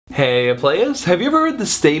Hey players, have you ever heard the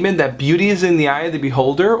statement that beauty is in the eye of the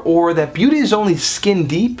beholder, or that beauty is only skin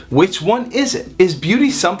deep? Which one is it? Is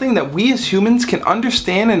beauty something that we as humans can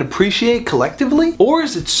understand and appreciate collectively? Or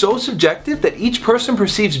is it so subjective that each person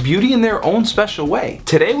perceives beauty in their own special way?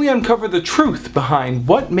 Today we uncover the truth behind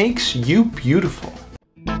what makes you beautiful.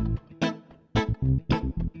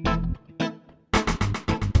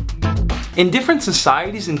 In different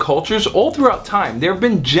societies and cultures all throughout time, there have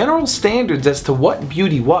been general standards as to what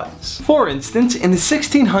beauty was. For instance, in the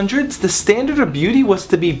 1600s, the standard of beauty was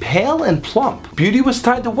to be pale and plump. Beauty was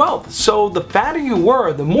tied to wealth, so the fatter you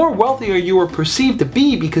were, the more wealthier you were perceived to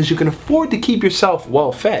be because you can afford to keep yourself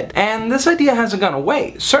well fed. And this idea hasn't gone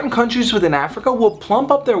away. Certain countries within Africa will plump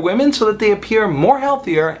up their women so that they appear more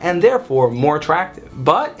healthier and therefore more attractive.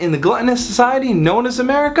 But in the gluttonous society known as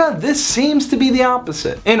America, this seems to be the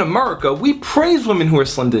opposite. In America, we praise women who are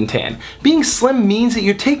slim and tan. Being slim means that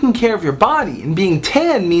you're taking care of your body, and being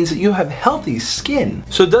tan means that you have healthy skin.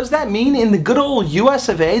 So does that mean in the good old US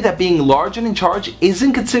of A that being large and in charge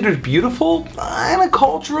isn't considered beautiful? In a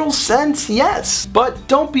cultural sense, yes. But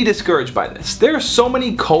don't be discouraged by this. There are so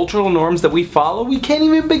many cultural norms that we follow, we can't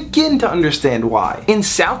even begin to understand why. In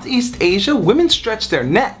Southeast Asia, women stretch their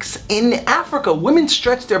necks. In Africa, women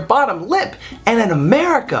stretch their bottom lip. And in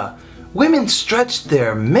America, women stretch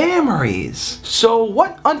their mammaries. So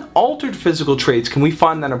what unaltered physical traits can we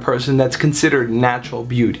find in a person that's considered natural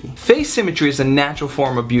beauty? Face symmetry is a natural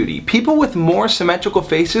form of beauty. People with more symmetrical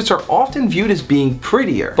faces are often viewed as being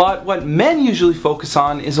prettier. But what men usually focus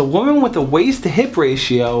on is a woman with a waist to hip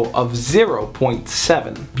ratio of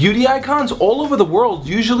 0.7. Beauty icons all over the world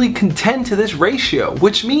usually contend to this ratio,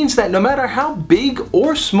 which means that no matter how big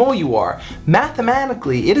or small you are,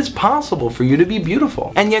 mathematically it is possible for you to be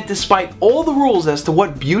beautiful. And yet despite all the rules as to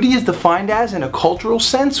what beauty is defined as in a cultural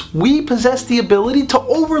sense, we possess the ability to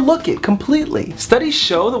overlook it completely. Studies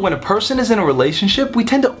show that when a person is in a relationship, we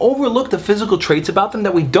tend to overlook the physical traits about them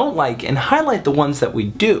that we don't like and highlight the ones that we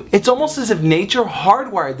do. It's almost as if nature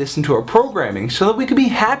hardwired this into our programming so that we could be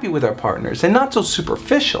happy with our partners and not so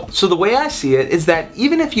superficial. So the way I see it is that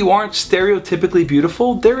even if you aren't stereotypically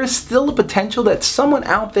beautiful, there is still a potential that someone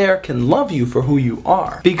out there can love you for who you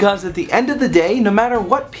are. Because at the end of the day, no matter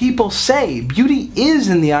what people say, beauty is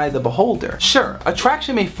in the eye of the beholder. Sure,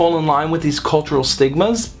 attraction may fall in line with these cultural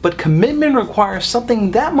stigmas, but commitment requires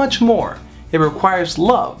something that much more. It requires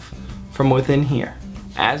love from within here.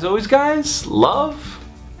 As always guys, love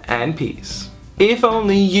and peace. If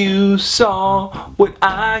only you saw what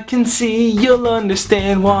I can see, you'll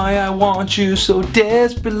understand why I want you so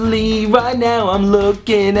desperately. Right now I'm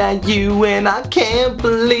looking at you and I can't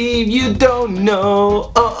believe you don't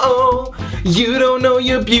know. Oh, you don't know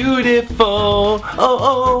you're beautiful.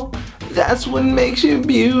 Oh, that's what makes you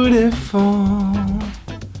beautiful.